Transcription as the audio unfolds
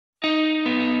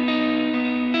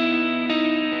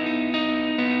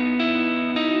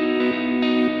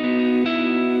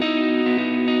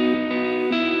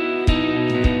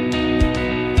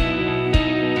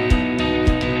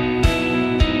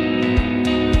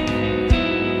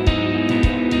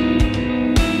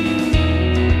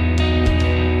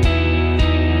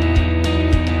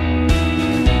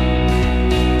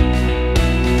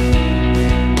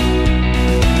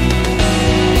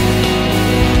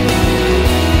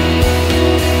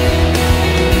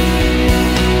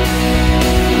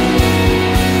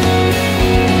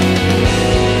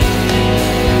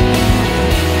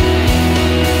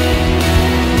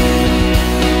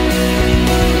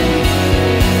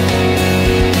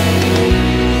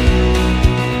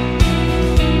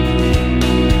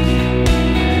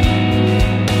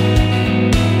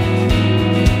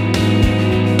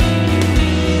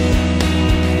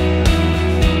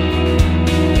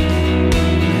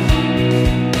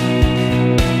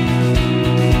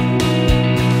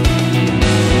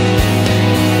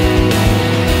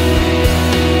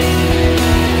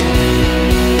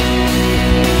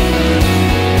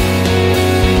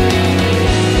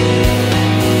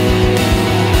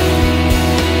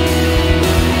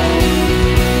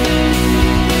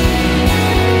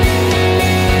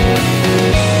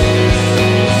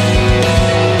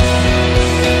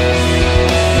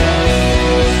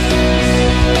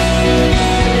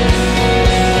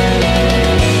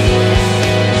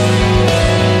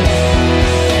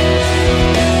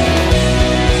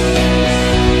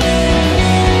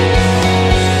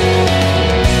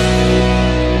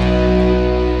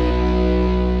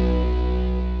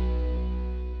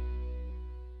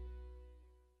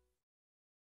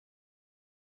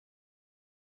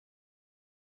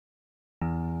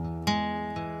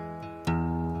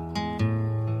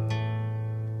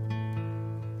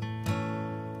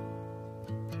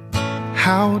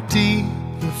How deep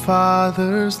the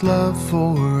Father's love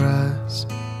for us,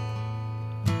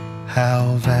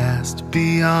 how vast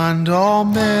beyond all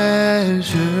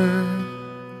measure,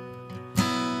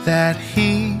 that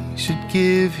He should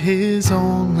give His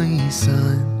only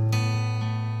Son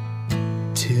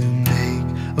to make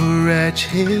a wretch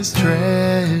His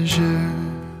treasure.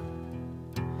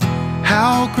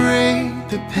 How great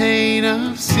the pain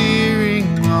of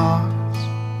searing loss,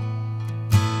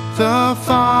 the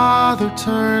Father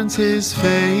turns His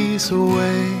face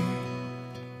away,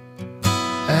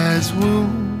 as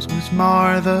wounds which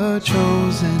mar the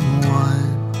chosen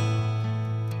one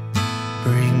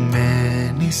bring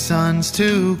many sons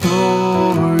to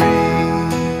glory.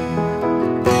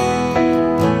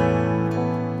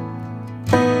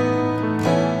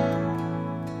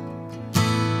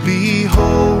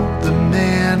 Behold the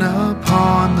man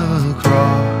upon the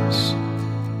cross,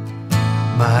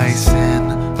 my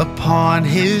sin upon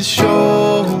His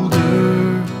shoulders.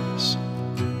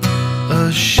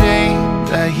 Ashamed,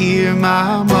 I hear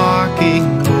my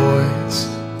mocking voice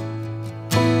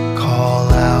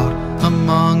call out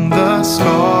among the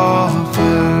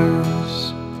scoffers.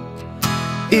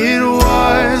 It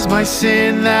was my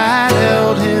sin that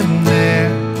held Him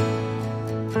there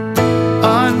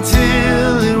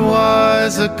until it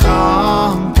was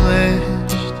accomplished.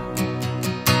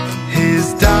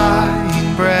 His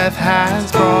dying breath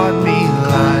has brought me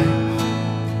life.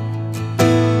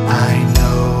 I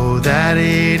know that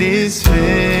it is finished.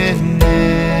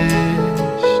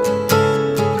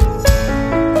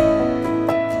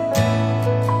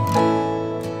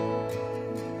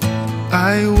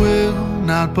 I will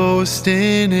not boast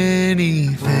in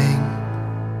anything,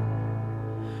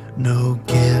 no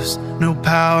gifts, no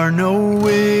power, no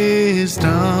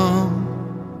wisdom,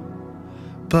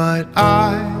 but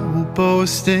I will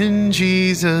boast in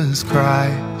Jesus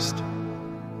Christ,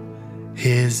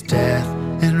 His death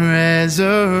and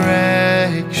resurrection.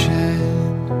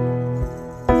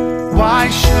 Why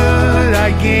should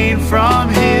I gain from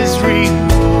His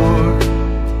reward?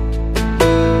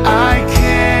 I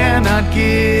cannot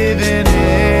give an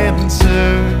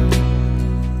answer,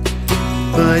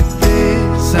 but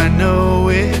this I know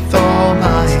with all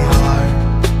my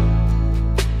heart: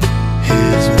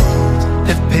 His wounds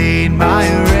have paid my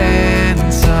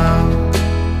ransom.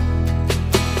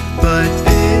 But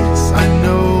this I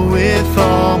know with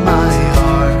all my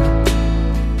heart: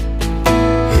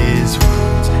 His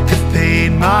wounds have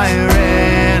paid my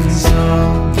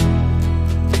ransom.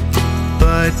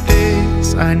 But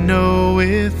this I know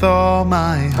with all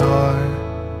my heart: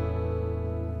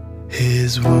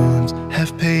 His wounds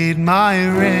have paid my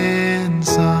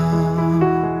ransom.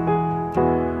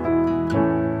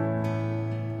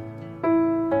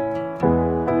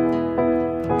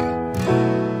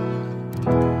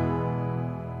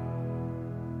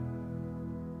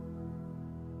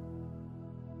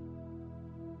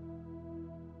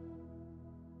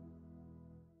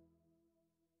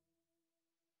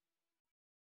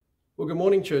 Well, good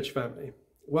morning, church family.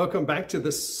 Welcome back to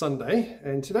this Sunday,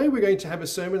 and today we're going to have a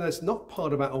sermon that's not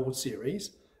part of our old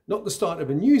series, not the start of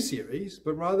a new series,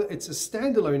 but rather it's a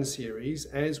standalone series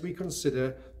as we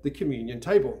consider the communion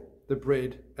table, the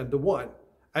bread and the wine.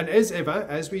 And as ever,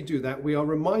 as we do that, we are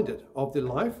reminded of the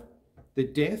life, the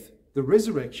death, the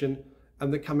resurrection,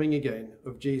 and the coming again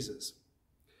of Jesus.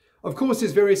 Of course,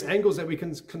 there's various angles that we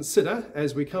can consider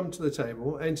as we come to the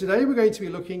table, and today we're going to be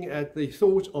looking at the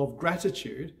thought of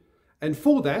gratitude. And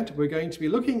for that, we're going to be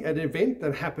looking at an event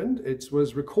that happened. It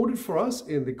was recorded for us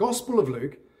in the Gospel of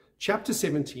Luke, chapter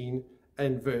 17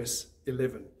 and verse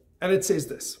 11. And it says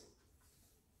this: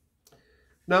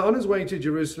 Now on His way to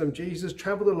Jerusalem, Jesus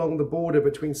traveled along the border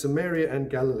between Samaria and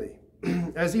Galilee.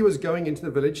 As He was going into the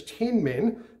village, 10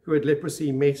 men who had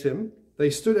leprosy met Him.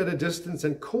 They stood at a distance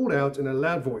and called out in a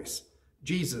loud voice,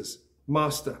 "Jesus,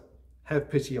 Master, have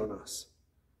pity on us."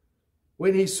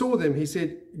 When He saw them, He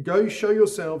said, "Go show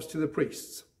yourselves to the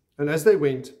priests." And as they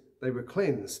went, they were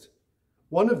cleansed.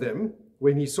 One of them,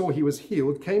 when he saw he was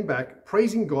healed, came back,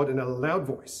 praising God in a loud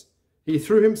voice. He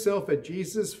threw himself at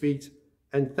Jesus' feet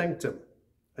and thanked Him.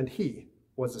 And he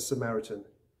was a Samaritan.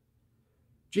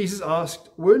 Jesus asked,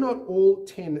 "Were not all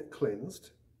 10 cleansed?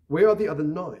 Where are the other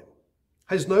 9?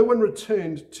 Has no one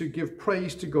returned to give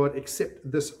praise to God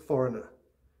except this foreigner?"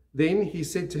 Then He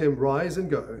said to him, "Rise and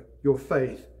go. Your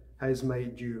faith has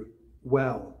made you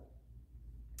well."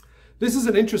 This is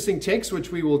an interesting text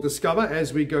which we will discover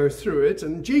as we go through it.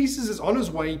 And Jesus is on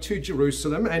His way to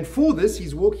Jerusalem, and for this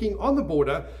He's walking on the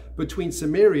border between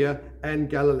Samaria and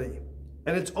Galilee.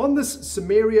 And it's on this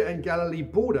Samaria and Galilee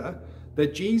border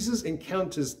that Jesus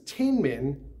encounters 10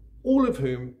 men, all of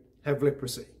whom have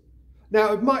leprosy.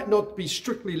 Now, it might not be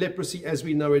strictly leprosy as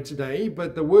we know it today,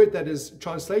 but the word that is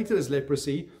translated as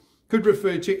leprosy could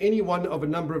refer to any one of a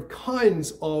number of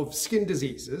kinds of skin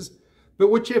diseases, but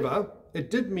whichever,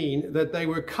 it did mean that they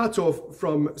were cut off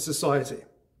from society.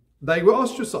 They were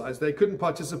ostracized. They couldn't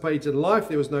participate in life.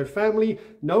 There was no family,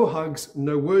 no hugs,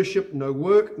 no worship, no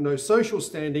work, no social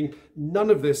standing. None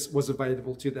of this was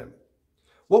available to them.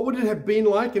 What would it have been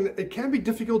like? And it can be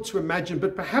difficult to imagine,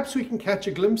 but perhaps we can catch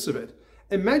a glimpse of it.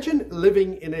 Imagine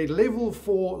living in a level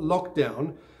 4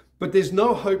 lockdown, but there's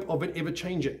no hope of it ever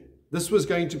changing. This was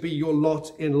going to be your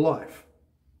lot in life.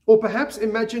 Or perhaps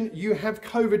imagine you have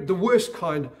COVID, the worst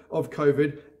kind of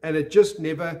COVID, and it just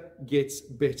never gets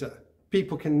better.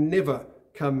 People can never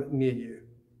come near you.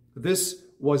 This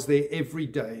was their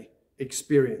everyday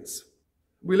experience.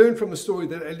 We learn from the story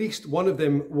that at least one of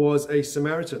them was a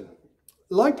Samaritan.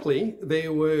 Likely,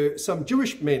 there were some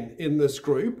Jewish men in this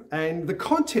group, and the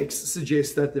context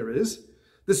suggests that there is.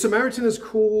 The Samaritan is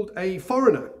called a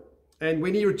foreigner, and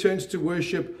when he returns to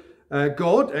worship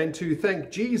God and to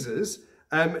thank Jesus,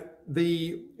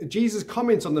 Jesus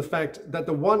comments on the fact that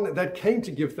the one that came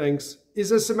to give thanks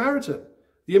is a Samaritan.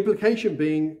 The implication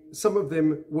being some of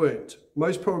them weren't,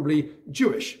 most probably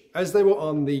Jewish, as they were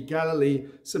on the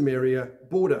Galilee-Samaria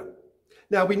border.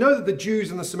 Now, we know that the Jews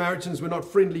and the Samaritans were not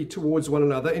friendly towards one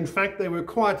another. In fact, there was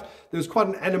quite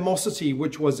an animosity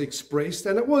which was expressed,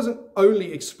 and it wasn't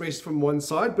only expressed from one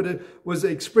side, but it was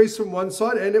expressed from one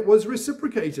side and it was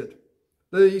reciprocated.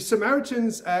 The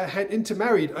Samaritans had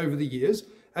intermarried over the years,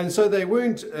 and so they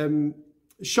weren't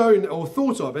shown or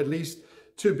thought of, at least,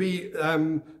 to be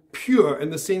pure in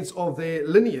the sense of their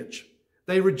lineage.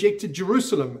 They rejected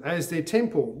Jerusalem as their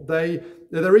temple. They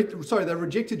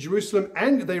rejected Jerusalem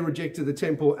and they rejected the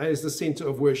temple as the center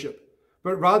of worship.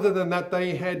 But rather than that,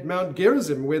 they had Mount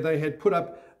Gerizim, where they had put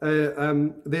up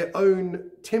their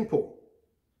own temple.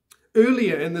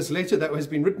 Earlier in this letter that has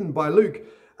been written by Luke,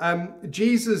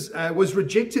 Jesus was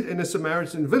rejected in a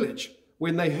Samaritan village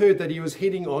when they heard that he was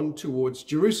heading on towards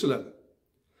Jerusalem.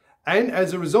 And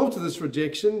as a result of this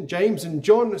rejection, James and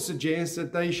John suggest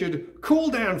that they should call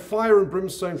down fire and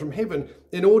brimstone from heaven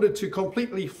in order to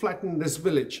completely flatten this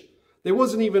village. There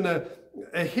wasn't even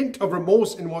a hint of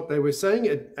remorse in what they were saying.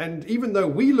 And even though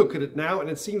we look at it now and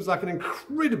it seems like an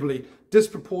incredibly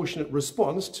disproportionate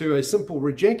response to a simple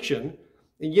rejection,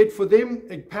 and yet for them,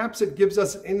 perhaps it gives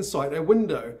us an insight, a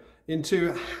window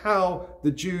into how the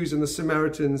Jews and the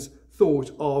Samaritans thought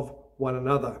of one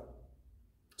another.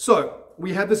 So,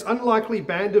 we have this unlikely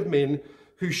band of men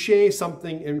who share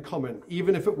something in common,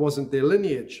 even if it wasn't their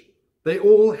lineage. They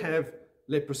all have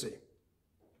leprosy.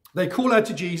 They call out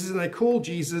to Jesus and they call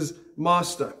Jesus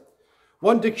Master.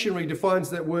 One dictionary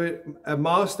defines that word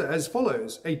master as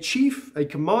follows: a chief, a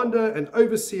commander, an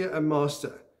overseer, a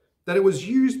master. That it was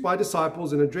used by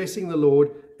disciples in addressing the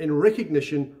Lord in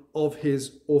recognition of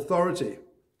his authority.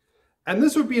 And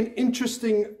this would be an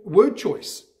interesting word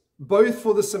choice, both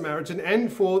for the Samaritan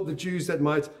and for the Jews that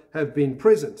might have been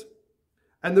present.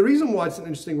 And the reason why it's an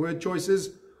interesting word choice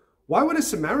is, why would a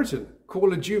Samaritan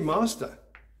call a Jew master?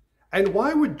 And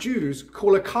why would Jews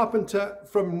call a carpenter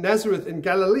from Nazareth in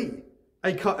Galilee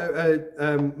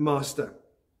a master?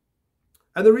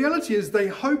 And the reality is they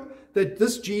hope that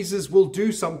this Jesus will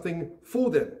do something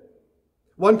for them.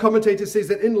 One commentator says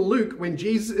that in Luke, when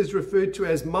Jesus is referred to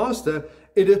as master,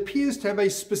 it appears to have a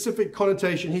specific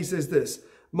connotation. He says this: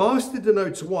 master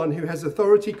denotes one who has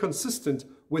authority consistent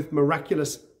with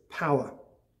miraculous power.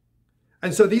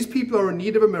 And so these people are in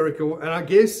need of a miracle, and I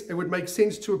guess it would make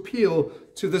sense to appeal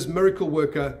to this miracle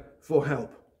worker for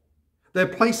help. They're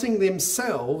placing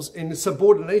themselves in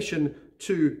subordination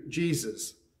to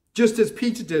Jesus, just as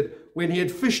Peter did when he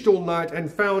had fished all night and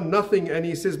found nothing, and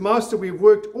he says, Master, we've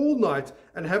worked all night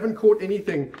and haven't caught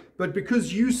anything, but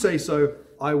because you say so,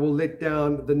 I will let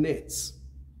down the nets.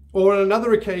 Or on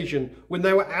another occasion, when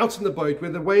they were out in the boat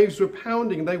where the waves were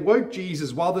pounding, they woke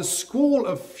Jesus while the squall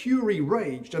of fury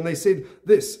raged, and they said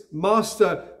this: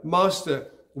 Master, Master,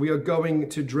 we are going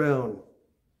to drown.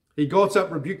 He got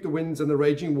up, rebuked the winds and the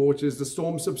raging waters. The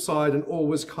storm subsided and all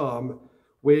was calm.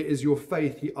 Where is your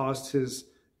faith? He asked his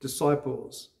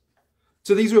disciples.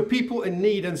 So these were people in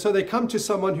need, and so they come to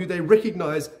someone who they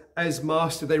recognize as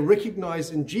master. They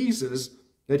recognize in Jesus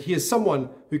that he is someone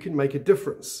who can make a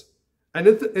difference. And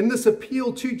in this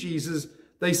appeal to Jesus,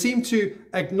 they seem to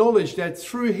acknowledge that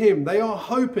through him, they are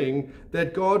hoping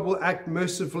that God will act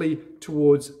mercifully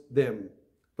towards them.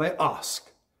 They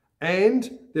ask,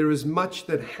 and there is much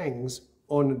that hangs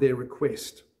on their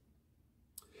request.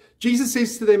 Jesus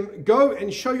says to them, go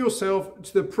and show yourself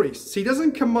to the priests. He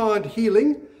doesn't command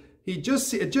healing. It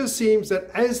just seems that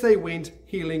as they went,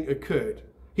 healing occurred.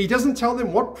 He doesn't tell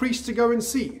them what priests to go and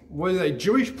see. Were they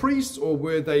Jewish priests or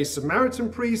were they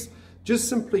Samaritan priests? Just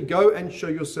simply go and show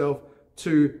yourself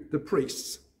to the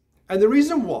priests. And the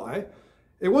reason why,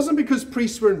 it wasn't because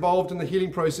priests were involved in the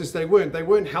healing process. They weren't. They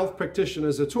weren't health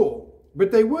practitioners at all.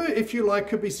 But they were, if you like,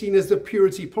 could be seen as the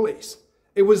purity police.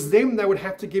 It was them that would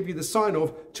have to give you the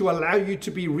sign-off to allow you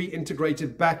to be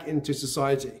reintegrated back into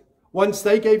society. Once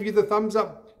they gave you the thumbs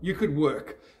up, you could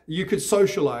work, you could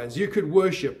socialize, you could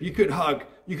worship, you could hug,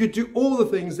 you could do all the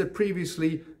things that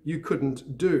previously you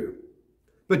couldn't do.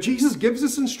 But Jesus gives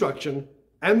us instruction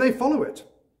and they follow it.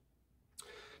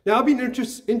 Now, I've been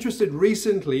interested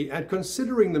recently at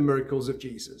considering the miracles of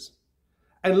Jesus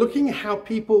and looking at how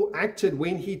people acted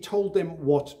when he told them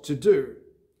what to do.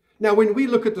 Now, when we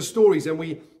look at the stories and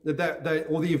or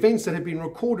the events that have been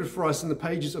recorded for us in the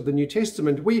pages of the New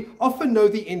Testament, we often know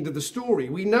the end of the story.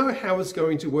 We know how it's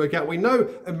going to work out. We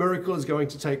know a miracle is going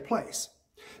to take place.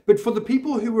 But for the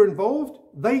people who were involved,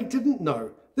 they didn't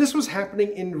know. This was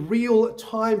happening in real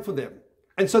time for them.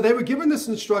 And so they were given this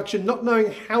instruction, not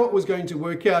knowing how it was going to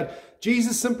work out.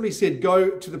 Jesus simply said, go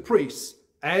to the priests.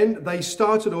 And they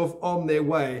started off on their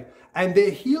way. And their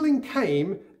healing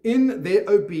came in their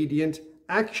obedient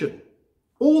action.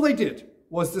 All they did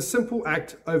was the simple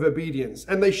act of obedience.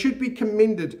 And they should be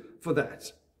commended for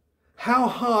that. How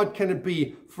hard can it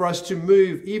be for us to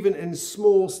move even in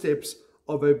small steps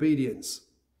of obedience?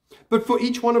 But for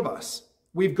each one of us,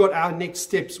 we've got our next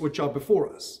steps which are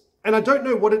before us. And I don't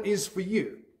know what it is for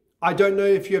you. I don't know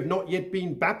if you have not yet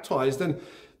been baptized. And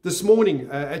this morning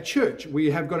at church, we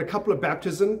have got a couple of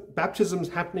baptisms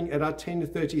happening at our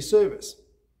 10:30 service.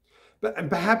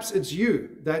 And perhaps it's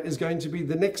you that is going to be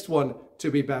the next one to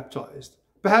be baptized.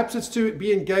 Perhaps it's to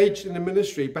be engaged in a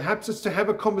ministry. Perhaps it's to have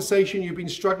a conversation you've been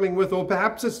struggling with, or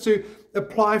perhaps it's to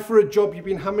apply for a job you've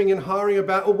been humming and hawing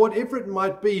about, or whatever it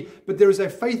might be. But there is a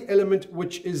faith element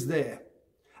which is there.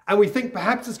 And we think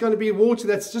perhaps it's going to be water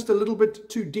that's just a little bit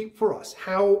too deep for us.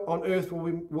 How on earth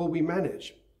will we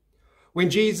manage? When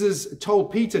Jesus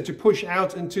told Peter to push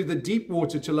out into the deep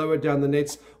water to lower down the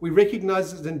nets, we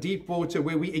recognize it in deep water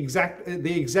where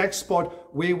the exact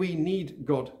spot where we need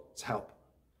God's help.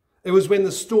 It was when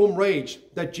the storm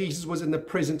raged that Jesus was in the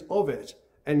presence of it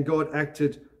and God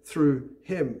acted through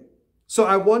him. So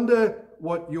I wonder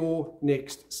what your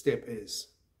next step is.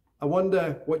 I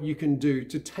wonder what you can do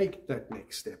to take that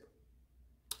next step.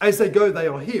 As they go, they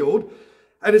are healed.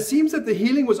 And it seems that the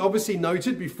healing was obviously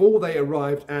noted before they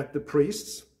arrived at the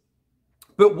priests.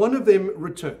 But one of them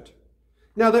returned.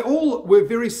 Now, they all were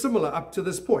very similar up to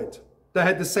this point. They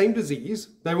had the same disease.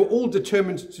 They were all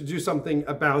determined to do something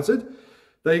about it.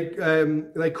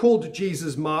 They called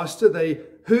Jesus Master. They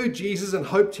heard Jesus and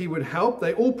hoped he would help.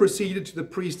 They all proceeded to the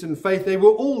priest in faith. They were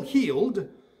all healed,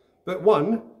 but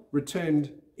one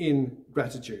returned in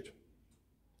gratitude.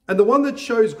 And the one that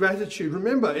shows gratitude,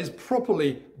 remember, is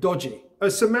properly dodgy. A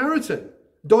Samaritan,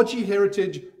 dodgy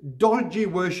heritage, dodgy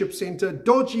worship center,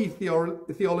 dodgy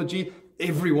theology.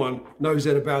 Everyone knows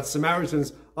that about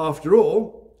Samaritans after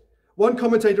all. One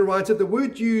commentator writes that the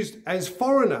word used as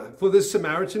foreigner for this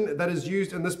Samaritan that is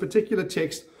used in this particular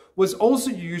text was also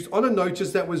used on a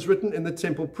notice that was written in the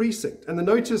temple precinct. And the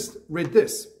notice read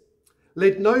this: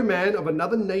 "Let no man of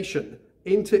another nation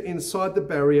enter inside the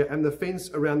barrier and the fence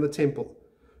around the temple.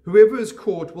 Whoever is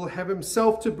caught will have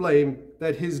himself to blame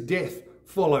that his death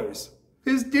follows."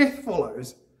 His death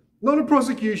follows. Not a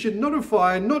prosecution, not a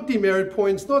fine, not demerit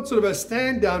points, not sort of a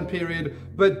stand down period,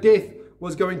 but death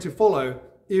was going to follow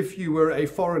if you were a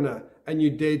foreigner and you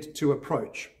dared to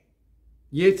approach.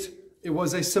 Yet it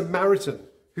was a Samaritan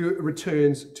who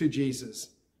returns to Jesus.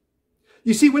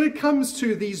 You see, when it comes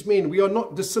to these men, we are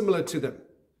not dissimilar to them.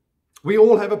 We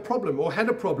all have a problem, or had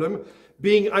a problem,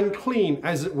 being unclean,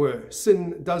 as it were.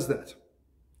 Sin does that.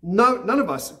 None of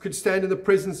us could stand in the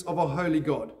presence of a holy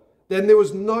God. Then there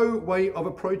was no way of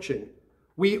approaching.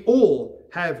 We all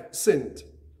have sinned.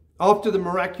 After the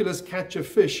miraculous catch of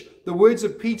fish, the words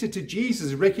of Peter to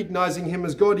Jesus, recognizing him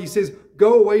as God, he says,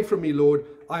 "Go away from me, Lord,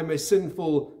 I'm a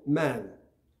sinful man."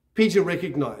 Peter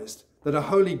recognized that a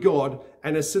holy God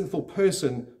and a sinful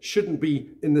person shouldn't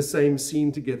be in the same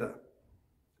scene together.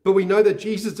 But we know that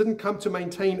Jesus didn't come to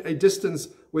maintain a distance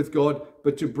with God,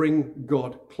 but to bring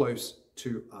God close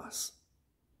to us.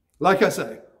 Like I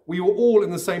say, we were all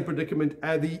in the same predicament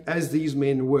as these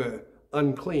men were,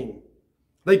 unclean.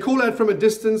 They call out from a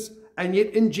distance, and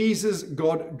yet in Jesus,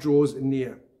 God draws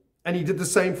near. And he did the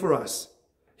same for us.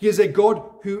 He is a God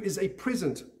who is a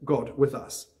present God with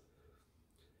us.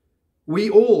 We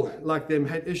all, like them,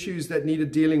 had issues that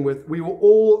needed dealing with. We were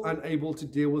all unable to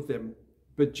deal with them,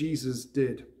 but Jesus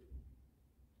did.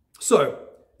 So,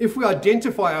 If we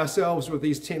identify ourselves with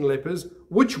these 10 lepers,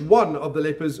 which one of the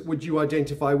lepers would you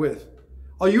identify with?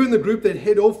 Are you in the group that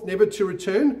head off never to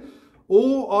return?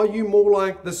 Or are you more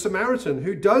like the Samaritan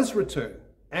who does return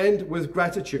and with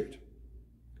gratitude?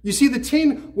 You see, the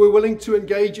 10 were willing to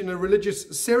engage in a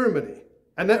religious ceremony.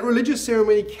 And that religious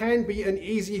ceremony can be an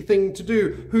easy thing to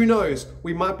do. Who knows?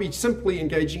 We might be simply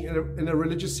engaging in a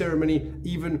religious ceremony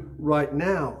even right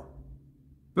now.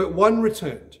 But one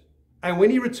returned. And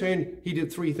when he returned, he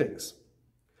did 3 things.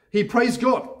 He praised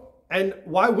God. And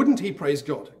why wouldn't he praise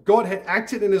God? God had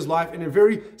acted in his life in a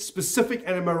very specific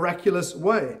and a miraculous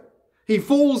way. He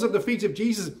falls at the feet of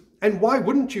Jesus. And why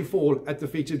wouldn't you fall at the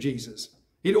feet of Jesus?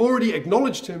 He'd already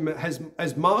acknowledged him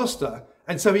as master.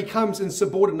 And so he comes in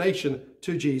subordination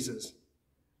to Jesus.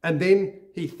 And then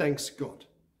he thanks God.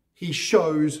 He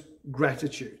shows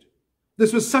gratitude.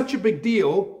 This was such a big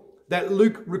deal that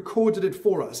Luke recorded it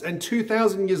for us. And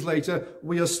 2,000 years later,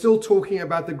 we are still talking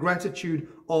about the gratitude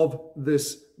of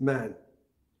this man.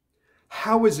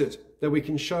 How is it that we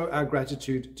can show our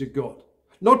gratitude to God?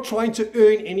 Not trying to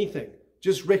earn anything,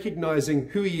 just recognizing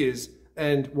who he is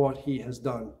and what he has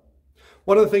done.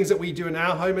 One of the things that we do in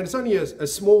our home, and it's only a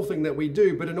small thing that we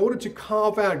do, but in order to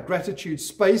carve out gratitude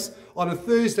space on a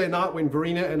Thursday night when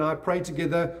Verena and I pray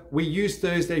together, we use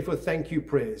Thursday for thank you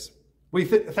prayers. We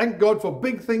thank God for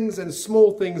big things and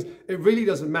small things. It really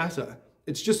doesn't matter.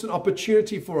 It's just an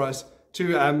opportunity for us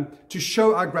to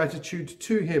show our gratitude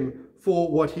to him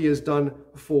for what he has done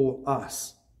for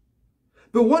us.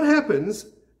 But what happens,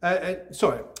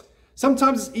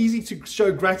 sometimes it's easy to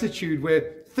show gratitude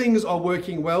where things are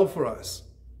working well for us.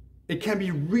 It can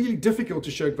be really difficult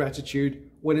to show gratitude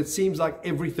when it seems like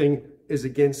everything is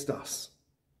against us.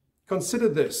 Consider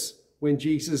this when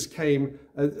Jesus came,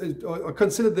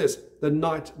 consider this the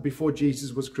night before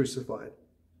Jesus was crucified.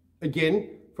 Again,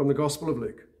 from the Gospel of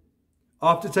Luke.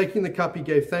 After taking the cup, he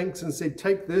gave thanks and said,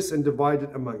 "Take this and divide it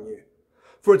among you.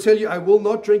 For I tell you, I will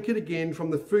not drink it again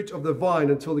from the fruit of the vine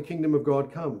until the kingdom of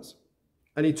God comes."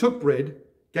 And he took bread,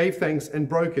 gave thanks and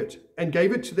broke it, and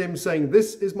gave it to them, saying,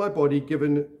 "This is my body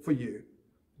given for you.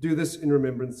 Do this in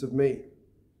remembrance of me."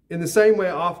 In the same way,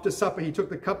 after supper, he took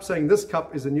the cup, saying, "This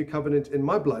cup is a new covenant in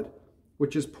my blood,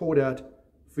 which is poured out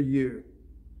for you."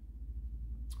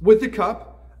 With the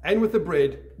cup and with the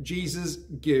bread, Jesus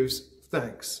gives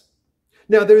thanks.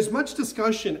 Now, there is much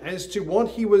discussion as to what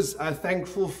he was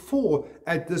thankful for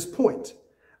at this point.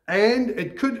 And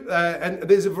and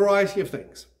there's a variety of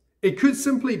things. It could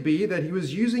simply be that he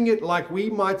was using it like we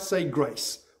might say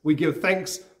grace. We give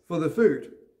thanks for the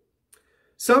food.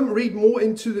 Some read more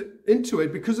into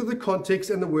it because of the context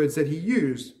and the words that he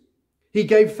used. He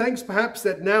gave thanks perhaps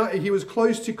that now he was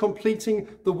close to completing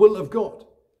the will of God.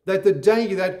 That the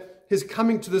day that his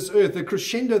coming to this earth, the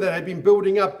crescendo that had been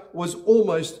building up, was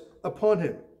almost upon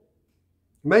him.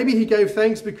 Maybe he gave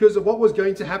thanks because of what was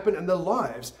going to happen and the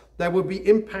lives that would be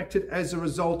impacted as a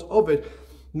result of it.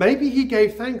 Maybe he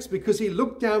gave thanks because he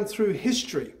looked down through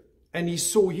history and he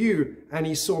saw you and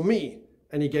he saw me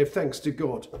and he gave thanks to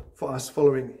God for us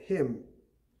following him.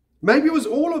 Maybe it was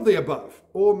all of the above,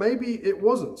 or maybe it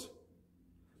wasn't.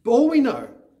 But all we know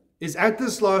is at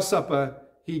this Last Supper,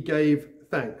 he gave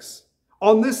thanks.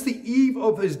 On this, the eve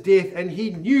of his death, and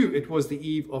he knew it was the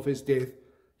eve of his death,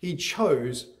 he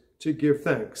chose to give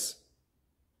thanks.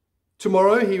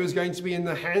 Tomorrow, he was going to be in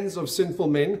the hands of sinful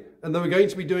men, and they were going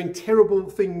to be doing terrible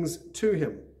things to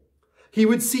him. He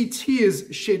would see tears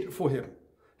shed for him.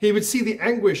 He would see the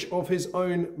anguish of his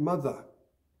own mother.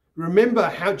 Remember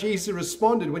how Jesus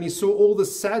responded when he saw all the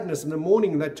sadness and the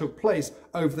mourning that took place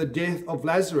over the death of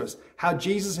Lazarus, how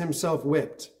Jesus himself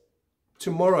wept.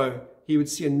 Tomorrow, he would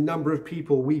see a number of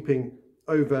people weeping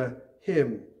over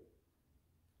him.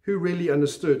 Who really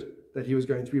understood that he was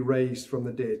going to be raised from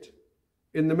the dead?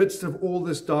 In the midst of all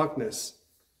this darkness,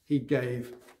 he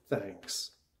gave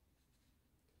thanks.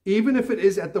 Even if it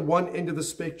is at the one end of the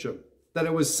spectrum, that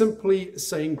it was simply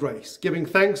saying grace, giving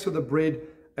thanks for the bread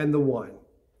and the wine.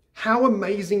 How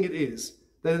amazing it is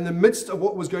that in the midst of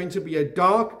what was going to be a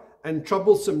dark and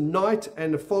troublesome night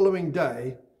and the following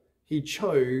day, he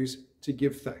chose to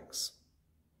give thanks.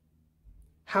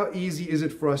 How easy is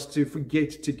it for us to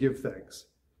forget to give thanks?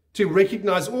 To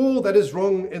recognize all that is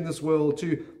wrong in this world,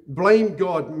 to blame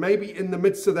God, maybe in the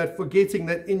midst of that, forgetting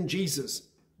that in Jesus,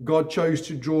 God chose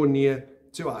to draw near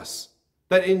to us.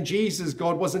 That in Jesus,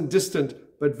 God wasn't distant,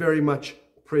 but very much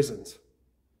present.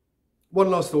 One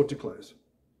last thought to close.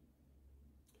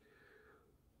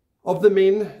 Of the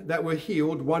men that were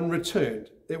healed, one returned.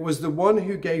 It was the one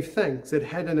who gave thanks that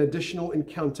had an additional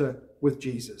encounter with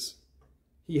Jesus.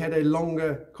 He had a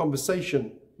longer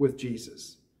conversation with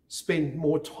Jesus, spent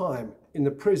more time in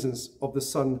the presence of the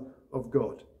Son of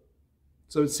God.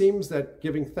 So it seems that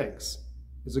giving thanks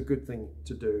is a good thing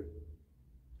to do.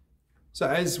 So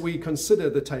as we consider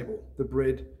the table, the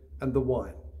bread and the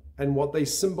wine, and what they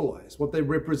symbolize, what they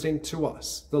represent to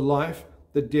us, the life,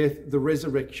 the death, the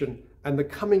resurrection, and the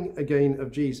coming again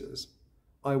of Jesus,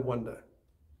 I wonder,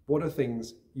 what are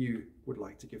things you would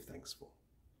like to give thanks for?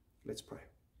 Let's pray.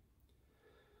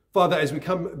 Father, as we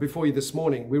come before you this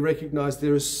morning, we recognize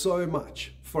there is so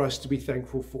much for us to be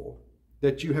thankful for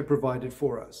that you have provided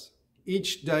for us.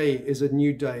 Each day is a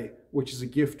new day, which is a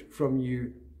gift from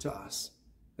you to us,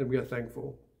 and we are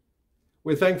thankful.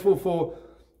 We're thankful for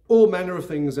all manner of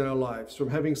things in our lives, from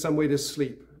having somewhere to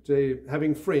sleep, to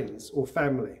having friends or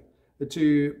family,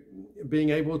 to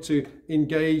being able to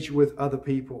engage with other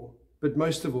people. But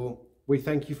most of all, we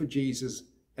thank you for Jesus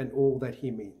and all that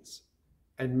he means.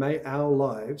 And may our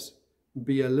lives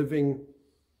be a living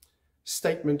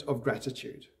statement of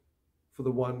gratitude for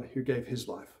the one who gave his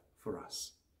life for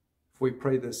us. For we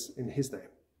pray this in his name.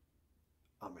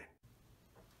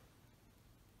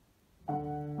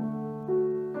 Amen.